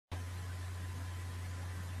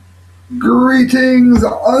Greetings,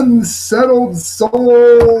 unsettled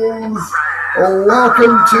souls.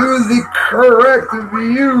 Welcome to the correct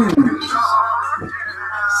views.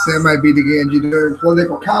 Semi-B to Gangi doing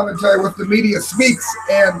political commentary with the media speaks.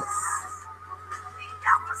 And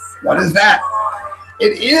what is that?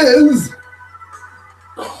 It is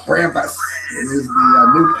Krampus. It is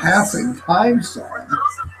the new passing time song.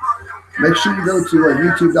 Make sure you go to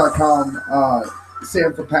youtube.com,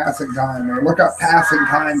 Sam for Passing Time, or look up Passing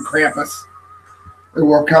Time Krampus. It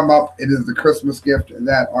will come up. It is the Christmas gift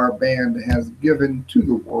that our band has given to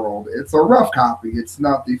the world. It's a rough copy. It's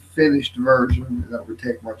not the finished version. That would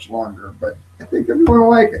take much longer, but I think everyone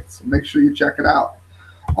will like it, so make sure you check it out.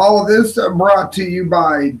 All of this brought to you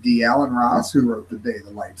by D. Allen Ross, who wrote The Day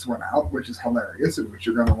the Lights Went Out, which is hilarious, and which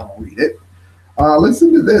you're going to want to read it.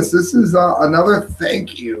 Listen to this. This is another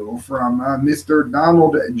thank you from Mr.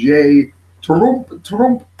 Donald J. Trump,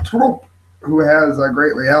 who has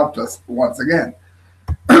greatly helped us once again.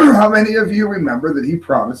 How many of you remember that he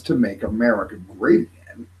promised to make America great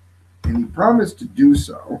again? And he promised to do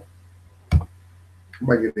so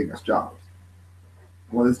by giving us jobs.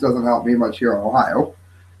 Well, this doesn't help me much here in Ohio,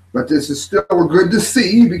 but this is still good to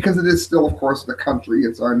see because it is still, of course, the country.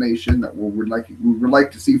 It's our nation that we would like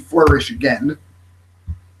to see flourish again.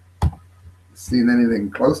 Seen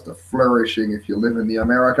anything close to flourishing if you live in the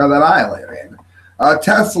America that I live in.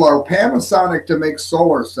 Tesla, Panasonic to make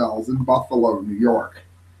solar cells in Buffalo, New York.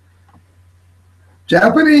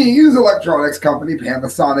 Japanese electronics company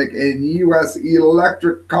Panasonic and U.S.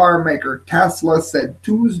 electric car maker Tesla said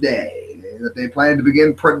Tuesday that they plan to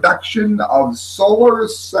begin production of solar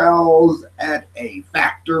cells at a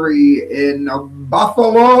factory in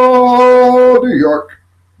Buffalo, New York.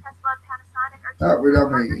 Don't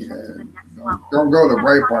go to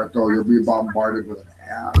Breitbart, though. You'll be bombarded with an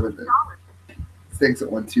ad with it. Thinks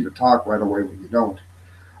it wants you to talk right away when you don't.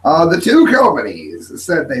 The two companies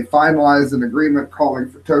said they finalized an agreement calling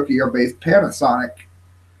for Tokyo-based Panasonic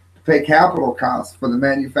to pay capital costs for the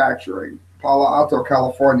manufacturing. Palo Alto,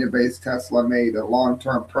 California-based Tesla made a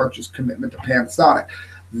long-term purchase commitment to Panasonic.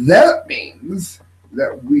 That means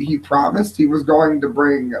that he promised he was going to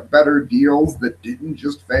bring better deals that didn't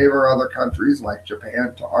just favor other countries like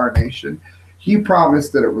Japan to our nation. He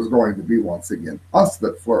promised that it was going to be once again us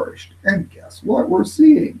that flourished. And guess what we're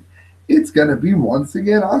seeing? It's going to be once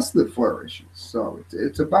again us that flourishes. So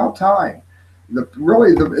it's about time. The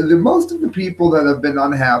most of the people that have been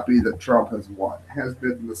unhappy that Trump has won has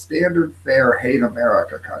been the standard fare hate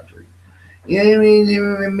America country. I mean,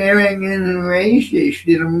 American racist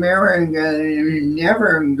in America is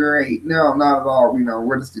never great. No, not at all.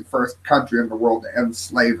 We're just the first country in the world to end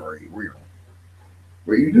slavery.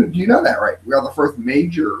 You know that, right? We are the first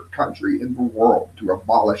major country in the world to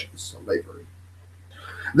abolish slavery.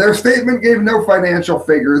 Their statement gave no financial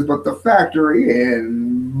figures, but the factory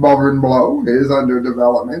in Blow is under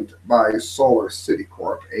development by Solar City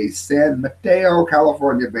Corp, a San Mateo,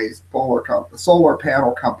 California-based solar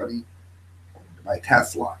panel company by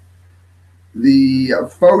Tesla. The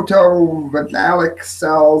photovoltaic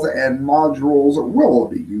cells and modules will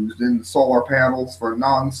be used in solar panels for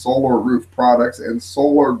non-solar roof products and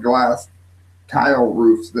solar glass tile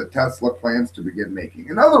roofs that Tesla plans to begin making.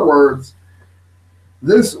 In other words,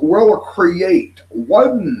 this will create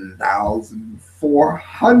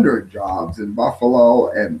 1,400 jobs in Buffalo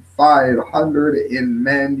and 500 in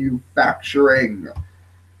manufacturing.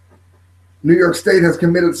 New York State has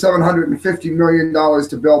committed $750 million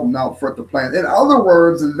to build and outfit the plant. In other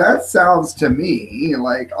words, that sounds to me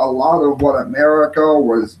like a lot of what America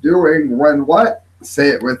was doing when what? Say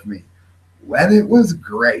it with me. When it was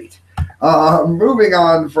great. Moving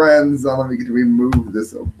on, friends. Let me remove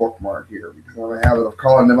this bookmark here because I have a habit of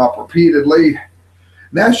calling them up repeatedly.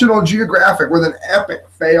 National Geographic with an epic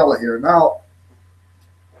fail here. Now,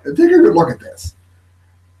 take a good look at this.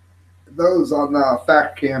 Those on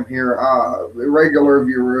Fact Cam here, regular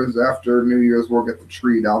viewers after New Year's will get the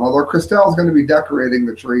tree down. Although Christelle's going to be decorating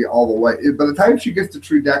the tree all the way. By the time she gets the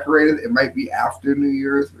tree decorated, it might be after New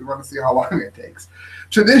Year's. We want to see how long it takes.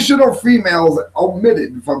 Traditional females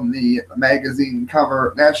omitted from the magazine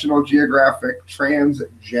cover. National Geographic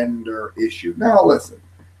transgender issue. Now listen,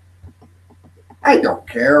 I don't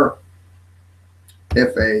care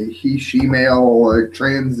if a he, she, male, a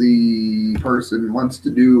transy person wants to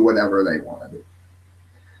do whatever they want to do.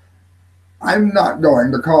 I'm not going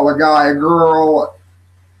to call a guy a girl.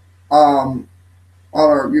 I'm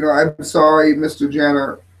sorry, Mr.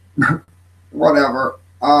 Jenner, whatever.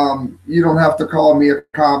 You don't have to call me a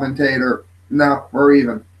commentator. No, we're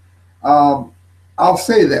even. I'll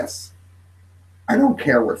say this. I don't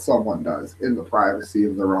care what someone does in the privacy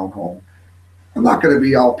of their own home. I'm not going to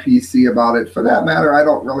be all PC about it. For that matter, I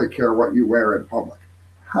don't really care what you wear in public.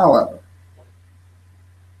 However,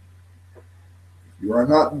 you are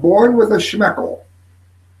not born with a schmeckle,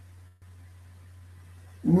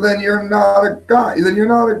 then you're not a guy. Then you're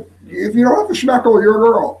not a. If you don't have a schmeckle, you're a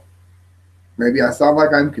girl. Maybe I sound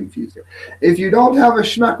like I'm confused here. If you don't have a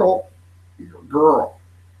schmeckle, you're a girl.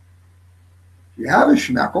 If you have a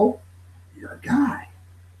schmeckle, you're a guy.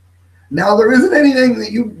 Now, there isn't anything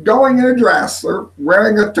that you going in a dress or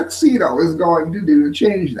wearing a tuxedo is going to do to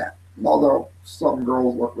change that. Although some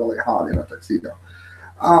girls look really hot in a tuxedo.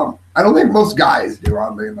 I don't think most guys do,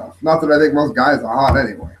 oddly enough. Not that I think most guys are hot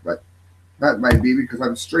anyway, but that might be because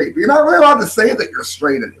I'm straight. But you're not really allowed to say that you're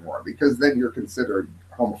straight anymore because then you're considered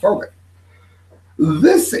homophobic.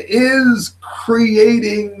 This is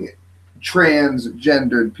creating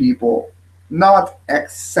transgendered people, not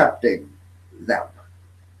accepting them.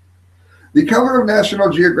 The cover of National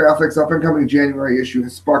Geographic's up-and-coming January issue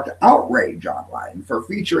has sparked outrage online for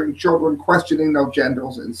featuring children questioning their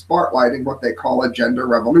genders and spotlighting what they call a gender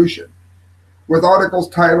revolution. With articles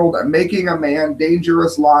titled Making a Man,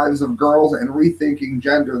 Dangerous Lives of Girls and Rethinking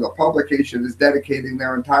Gender, the publication is dedicating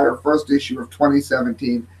their entire first issue of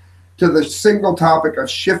 2017 to the single topic of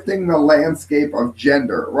shifting the landscape of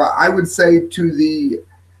gender. Well, I would say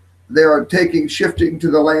they're shifting to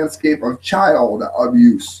the landscape of child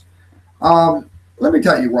abuse. Let me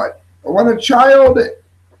tell you what, when a child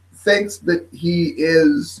thinks that he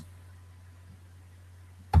is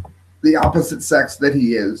the opposite sex that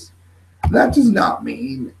he is, that does not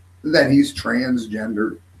mean that he's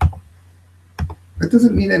transgender. It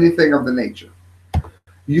doesn't mean anything of the nature.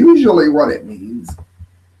 Usually what it means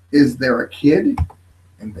is they're a kid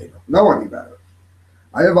and they don't know any better.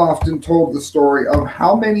 I have often told the story of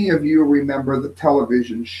how many of you remember the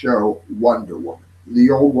television show Wonder Woman,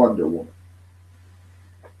 the old Wonder Woman.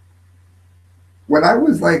 When I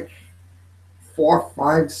was like 4,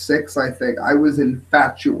 5, 6, I think, I was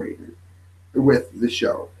infatuated with the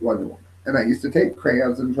show Wonder Woman. And I used to take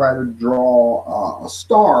crayons and try to draw a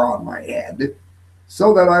star on my head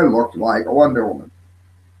so that I looked like a Wonder Woman.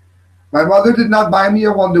 My mother did not buy me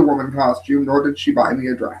a Wonder Woman costume, nor did she buy me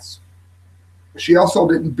a dress. She also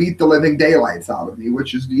didn't beat the living daylights out of me,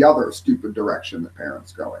 which is the other stupid direction that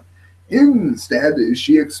parents go in. Instead,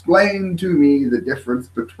 she explained to me the difference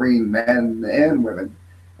between men and women.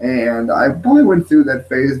 And I probably went through that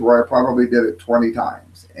phase where I probably did it 20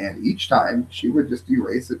 times. And each time she would just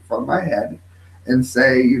erase it from my head and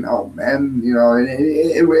say, men, and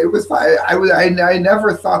it was fine. I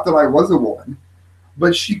never thought that I was a woman,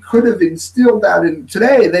 but she could have instilled that in.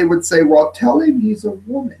 Today they would say, well, tell him he's a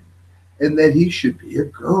woman and that he should be a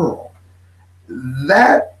girl.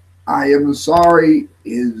 That, I am sorry,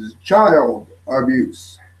 is child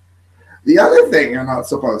abuse. The other thing you're not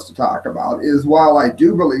supposed to talk about is, while I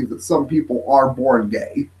do believe that some people are born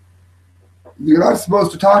gay, you're not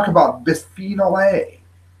supposed to talk about bisphenol A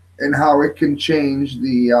and how it can change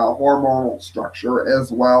the hormonal structure,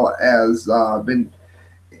 as well as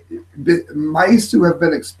mice who have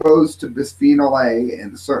been exposed to bisphenol A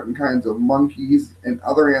and certain kinds of monkeys and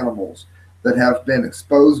other animals that have been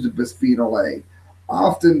exposed to bisphenol A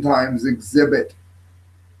oftentimes exhibit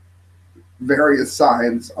various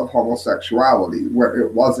signs of homosexuality where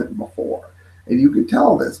it wasn't before. And you can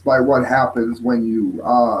tell this by what happens when you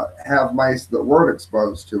have mice that weren't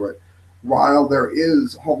exposed to it. While there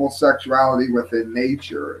is homosexuality within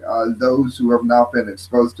nature, those who have not been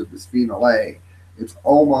exposed to bisphenol A, it's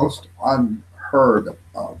almost unheard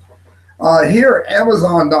of. Here,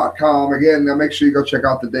 Amazon.com, again, make sure you go check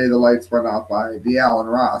out The Day the Lights Went Out by D. Alan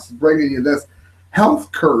Ross, bringing you this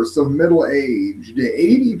health curse of middle age.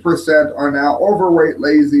 80% are now overweight,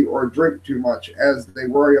 lazy, or drink too much as they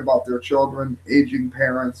worry about their children, aging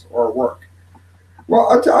parents, or work.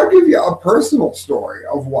 Well, I'll give you a personal story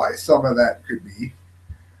of why some of that could be.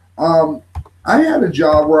 I had a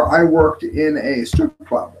job where I worked in a strip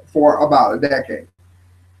club for about a decade,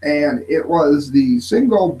 and it was the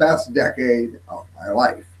single best decade of my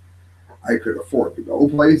life. I could afford to go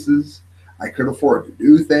places. I could afford to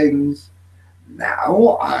do things.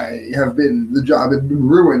 Now the job had been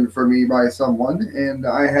ruined for me by someone, and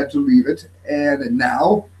I had to leave it. And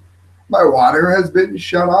now my water has been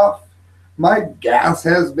shut off. My gas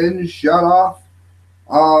has been shut off.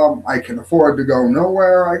 I can afford to go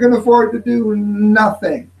nowhere. I can afford to do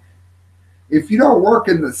nothing. If you don't work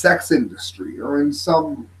in the sex industry or in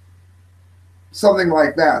something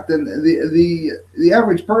like that, then the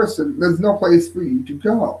average person, there's no place for you to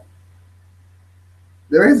go.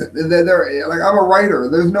 There isn't. Like, I'm a writer.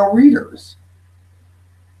 There's no readers.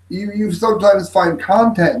 You sometimes find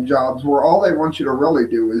content jobs where all they want you to really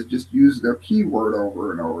do is just use their keyword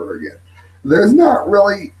over and over again. There's not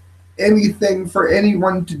really anything for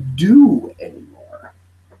anyone to do anymore.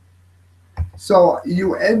 So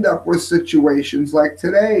you end up with situations like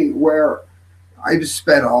today where I just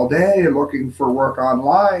spent all day looking for work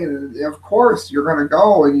online, and of course you're going to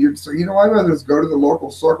go and you'd say, you know, I'd rather just go to the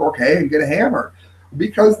local Circle K and get hammered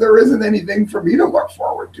because there isn't anything for me to look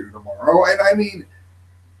forward to tomorrow. And I mean,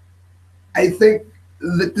 I think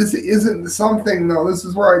that this isn't something, though, this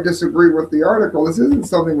is where I disagree with the article. This isn't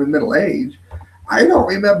something with middle age. I don't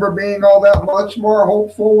remember being all that much more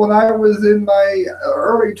hopeful when I was in my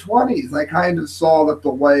early 20s. I kind of saw that the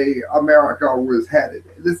way America was headed.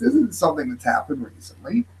 This isn't something that's happened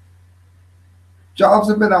recently. Jobs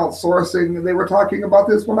have been outsourcing. They were talking about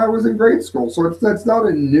this when I was in grade school. So that's not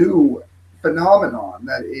a new phenomenon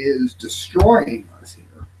that is destroying us here.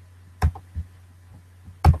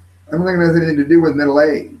 I don't think it has anything to do with middle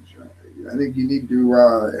age. I think you need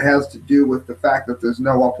to, it has to do with the fact that there's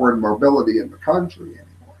no upward mobility in the country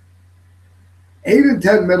anymore. 8 in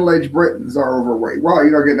 10 middle-aged Britons are overweight. Well,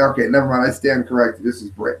 you don't get, okay, never mind, I stand corrected. This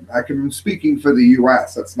is Britain. I'm speaking for the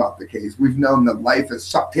U.S. That's not the case. We've known that life is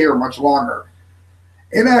sucked here much longer.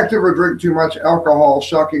 Inactive or drink too much alcohol,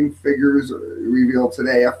 shocking figures revealed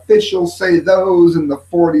today. Officials say those in the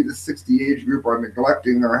 40 to 60 age group are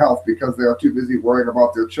neglecting their health because they are too busy worrying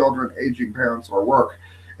about their children, aging parents, or work.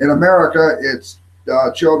 In America, it's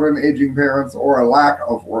children, aging parents, or a lack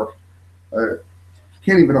of work.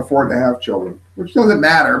 Can't even afford to have children, which doesn't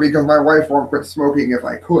matter because my wife won't quit smoking if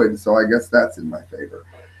I could, so I guess that's in my favor.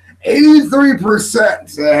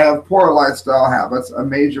 83% have poor lifestyle habits, a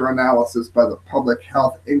major analysis by the Public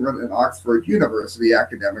Health England and Oxford University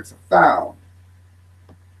academics have found.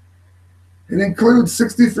 It includes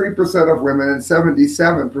 63% of women and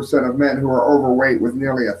 77% of men who are overweight, with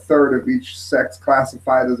nearly a third of each sex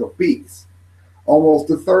classified as obese. Almost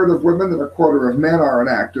a third of women and a quarter of men are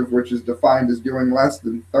inactive, which is defined as doing less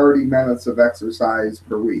than 30 minutes of exercise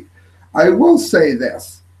per week. I will say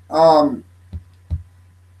this. One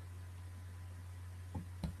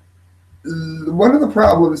of the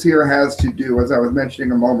problems here has to do, as I was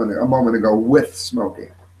mentioning a moment ago, with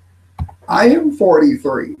smoking. I am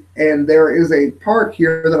 43, and there is a park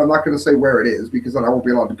here that I'm not going to say where it is because then I won't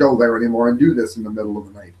be allowed to go there anymore and do this in the middle of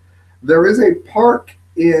the night. There is a park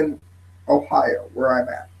in Ohio where I'm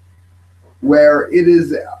at, where it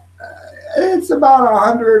is, it's about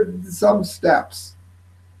 100 some steps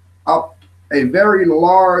up a very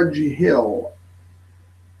large hill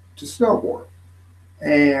to snowboard.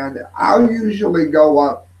 And I'll usually go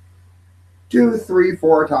up 2, 3,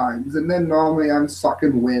 4 times, and then normally I'm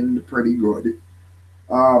sucking wind pretty good,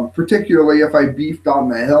 particularly if I beefed on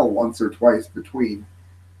the hill once or twice between.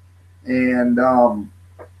 And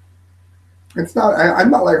it's not, I'm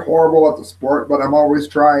not like horrible at the sport, but I'm always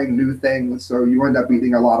trying new things, so you end up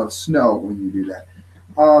eating a lot of snow when you do that.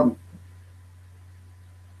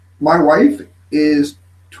 My wife is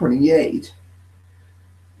 28.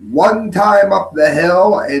 One time up the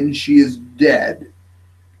hill, and she is dead.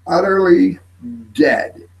 Utterly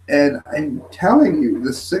dead. And I'm telling you,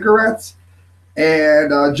 the cigarettes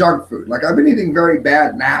and junk food. Like, I've been eating very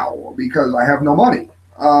bad now because I have no money.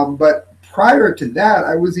 But prior to that,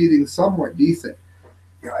 I was eating somewhat decent.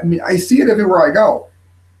 I mean, I see it everywhere I go.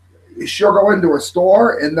 She'll go into a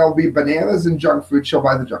store, and there'll be bananas and junk food. She'll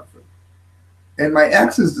buy the junk food. And my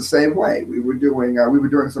ex is the same way. We were doing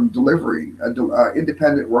some delivery,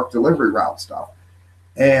 independent work delivery route stuff.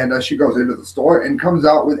 And she goes into the store and comes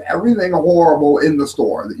out with everything horrible in the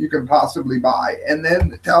store that you can possibly buy, and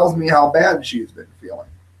then tells me how bad she's been feeling.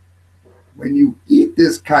 When you eat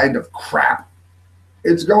this kind of crap,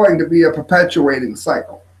 it's going to be a perpetuating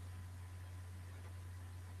cycle.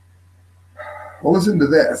 Well, listen to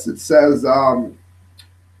this. It says,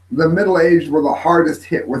 the middle-aged were the hardest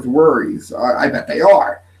hit with worries. I bet they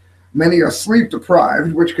are. Many are sleep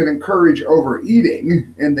deprived, which can encourage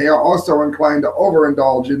overeating, and they are also inclined to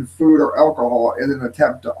overindulge in food or alcohol in an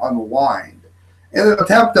attempt to unwind, in an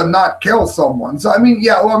attempt to not kill someone. So, I mean,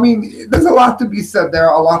 yeah, well, I mean, there's a lot to be said there,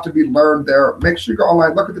 a lot to be learned there. Make sure you go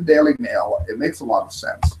online, look at the Daily Mail. It makes a lot of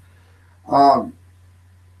sense.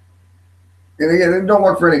 And again, don't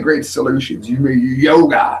look for any great solutions. You mean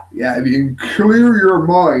yoga. Yeah, if you can clear your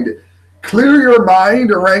mind. Clear your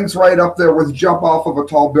mind ranks right up there with jump off of a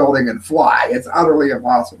tall building and fly. It's utterly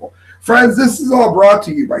impossible. Friends, this is all brought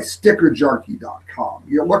to you by StickerJunkie.com.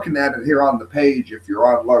 You're looking at it here on the page if you're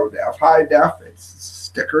on low def. High def, it's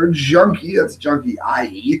Sticker Junkie. That's Junkie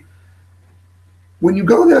IE. When you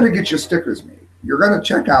go there to get your stickers made, you're going to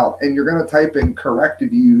check out and you're going to type in correct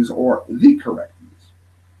views or the correct views.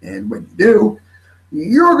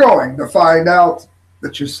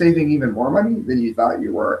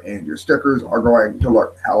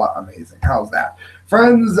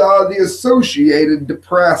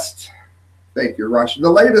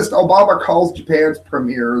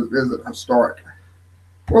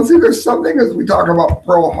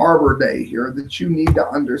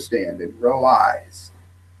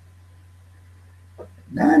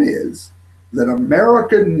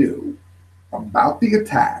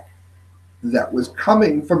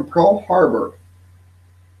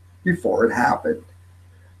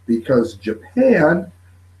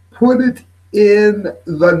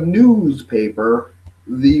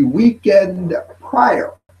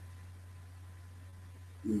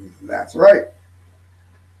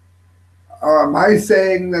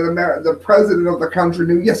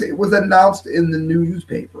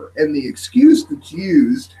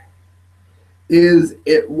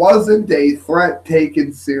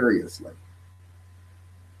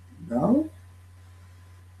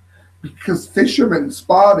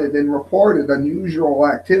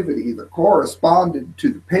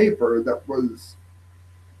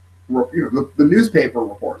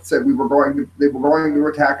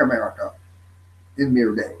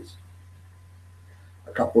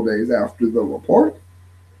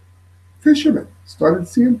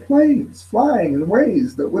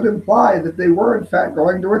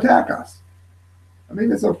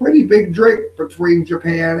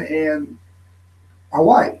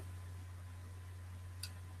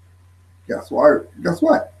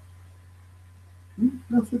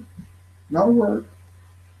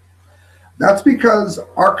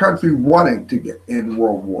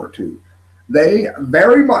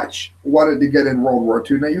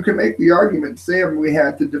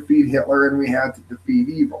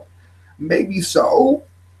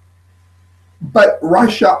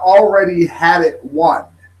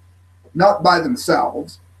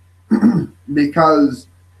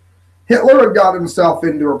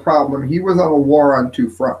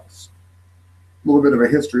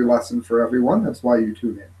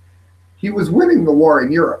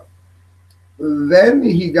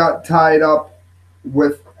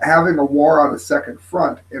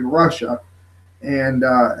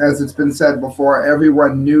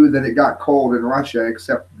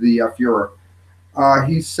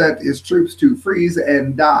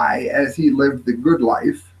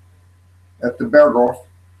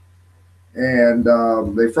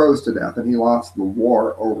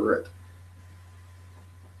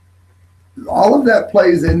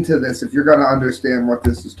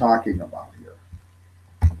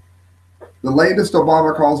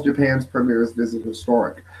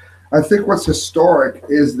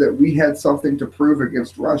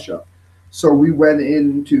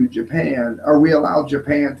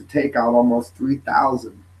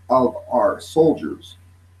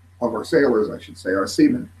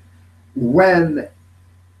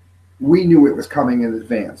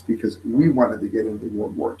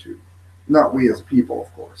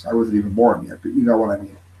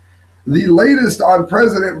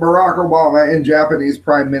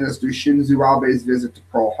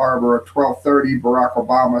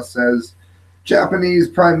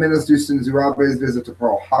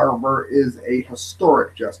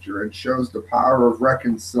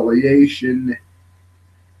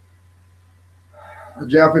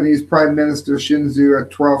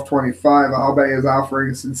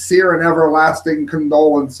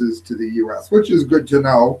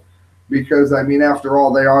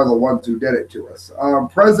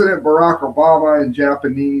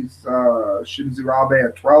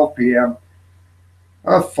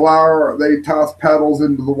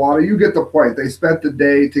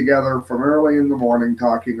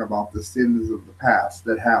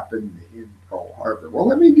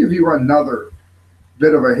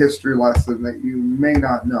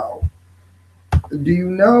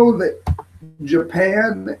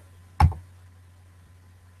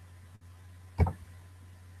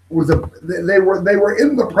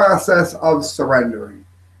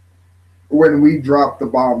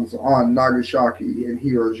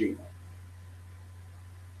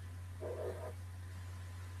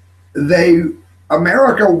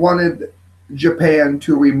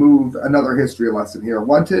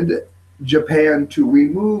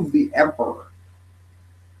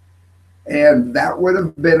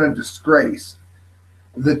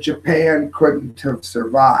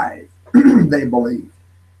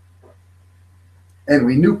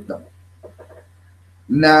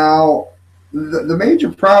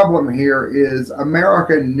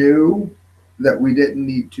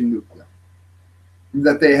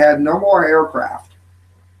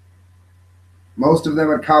 Most of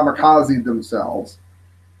them had kamikazed themselves.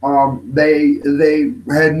 They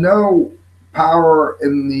had no power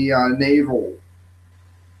in the naval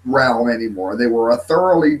realm anymore. They were a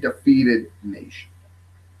thoroughly defeated nation.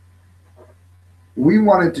 We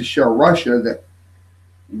wanted to show Russia that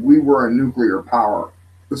we were a nuclear power,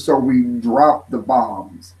 so we dropped the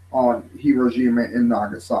bombs on Hiroshima and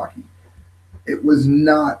Nagasaki. It was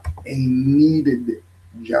not a needed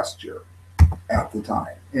gesture at the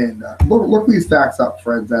time. And look these facts up,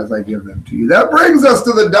 friends, as I give them to you. That brings us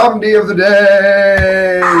to the dumbdee of the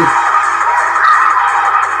day.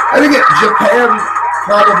 I think Japan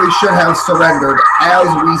probably should have surrendered, as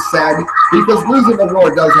we said, because losing a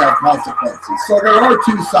war does have consequences. So there are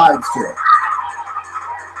two sides to it.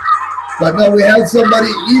 But no, we had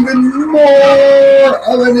somebody even more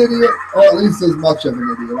of an idiot, or at least as much of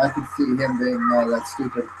an idiot. I could see him being that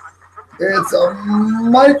stupid. It's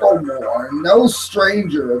Michael Moore, no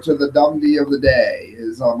stranger to the dumbdee of the day,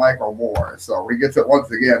 is Michael Moore. So he gets it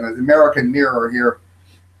once again. As American Mirror here,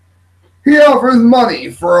 he offers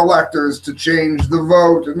money for electors to change the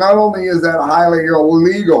vote. Not only is that highly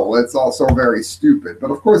illegal, it's also very stupid.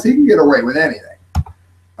 But of course, he can get away with anything.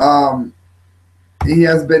 He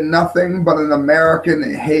has been nothing but an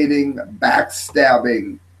American-hating,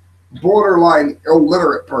 backstabbing, borderline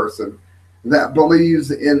illiterate person that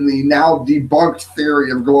believes in the now debunked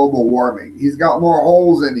theory of global warming. He's got more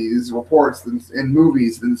holes in his reports in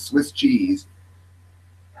movies than Swiss cheese.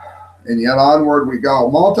 And yet onward we go.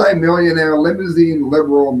 Multi-millionaire limousine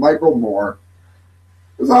liberal Michael Moore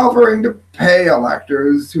is offering to pay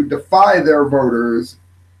electors who defy their voters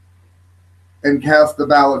and cast the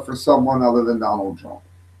ballot for someone other than Donald Trump.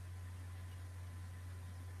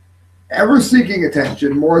 Ever seeking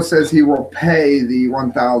attention, Moore says he will pay the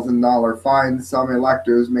 $1,000 fine some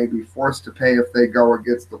electors may be forced to pay if they go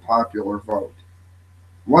against the popular vote.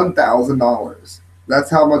 $1,000.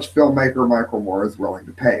 That's how much filmmaker Michael Moore is willing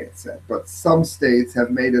to pay, it said. But some states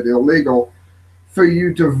have made it illegal for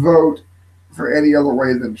you to vote for any other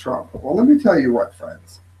way than Trump. Well, let me tell you what,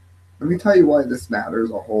 friends. Let me tell you why this matters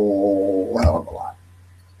a whole hell of a lot.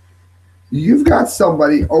 You've got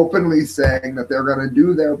somebody openly saying that they're going to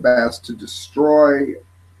do their best to destroy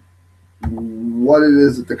what it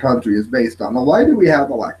is that the country is based on. Now, why do we have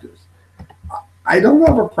electors? I don't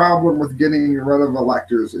have a problem with getting rid of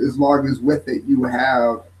electors as long as with it you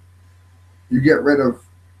get rid of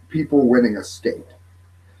people winning a state.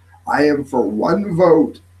 I am for one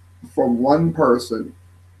vote from one person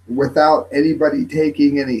without anybody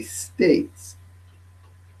taking any states.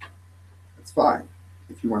 That's fine.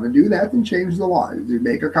 If you want to do that, then change the law. You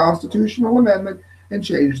make a constitutional amendment and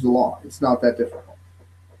change the law. It's not that difficult.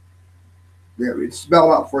 It's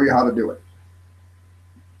spelled out for you how to do it.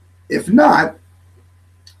 If not,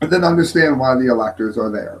 then understand why the electors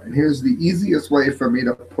are there. And here's the easiest way for me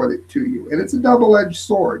to put it to you. And it's a double-edged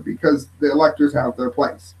sword because the electors have their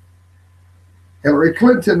place. Hillary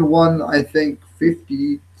Clinton won, I think,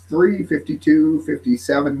 53, 52,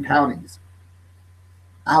 57 counties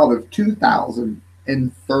out of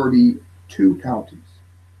 2,032 counties.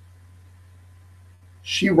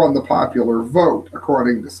 She won the popular vote,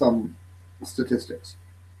 according to some statistics.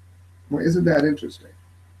 Well, isn't that interesting?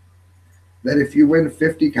 That if you win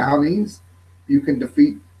 50 counties, you can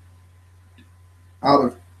defeat out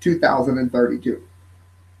of 2,032.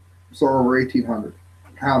 So over 1,800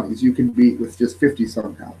 counties you can beat with just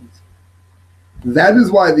 50-some counties. That is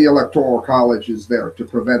why the Electoral College is there, to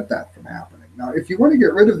prevent that from happening. Now, if you want to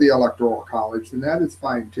get rid of the Electoral College, then that is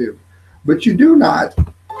fine too. But you do not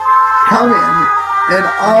come in and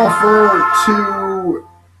offer to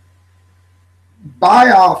buy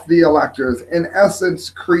off the electors, in essence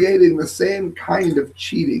creating the same kind of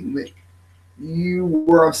cheating that you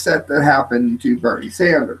were upset that happened to Bernie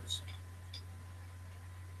Sanders.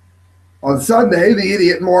 On Sunday, the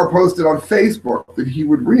idiot Moore posted on Facebook that he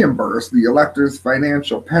would reimburse the electors'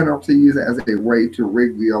 financial penalties as a way to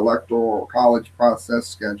rig the Electoral College process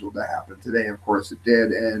scheduled to happen today. Of course, it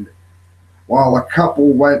did. And while a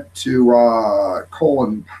couple went to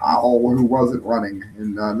Colin Powell, who wasn't running,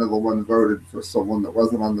 and another one voted for someone that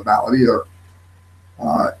wasn't on the ballot either,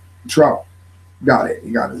 Trump got it.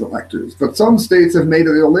 He got his electors. But some states have made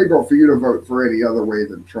it illegal for you to vote for any other way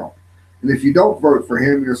than Trump. And if you don't vote for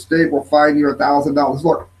him, your state will fine you $1,000.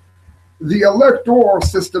 Look, the electoral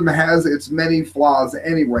system has its many flaws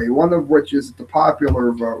anyway, one of which is that the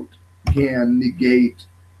popular vote can negate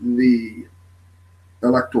the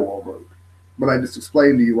electoral vote. But I just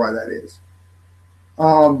explained to you why that is.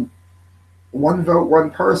 One vote,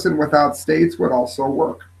 one person without states would also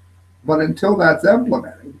work. But until that's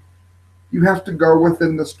implemented, you have to go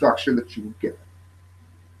within the structure that you were given.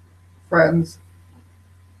 Friends,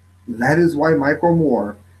 that is why Michael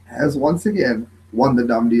Moore has once again won the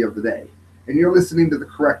dumbdee of the day. And you're listening to the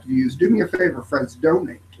Correct Views. Do me a favor, friends,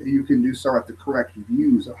 donate. You can do so at the Correct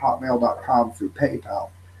Views at hotmail.com through PayPal.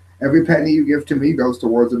 Every penny you give to me goes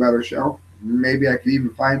towards a better show. Maybe I could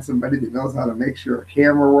even find somebody that knows how to make sure a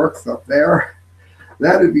camera works up there.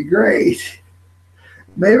 That'd be great.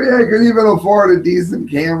 Maybe I could even afford a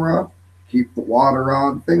decent camera, keep the water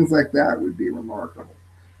on. Things like that would be remarkable.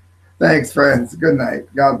 Thanks, friends. Good night.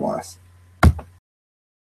 God bless.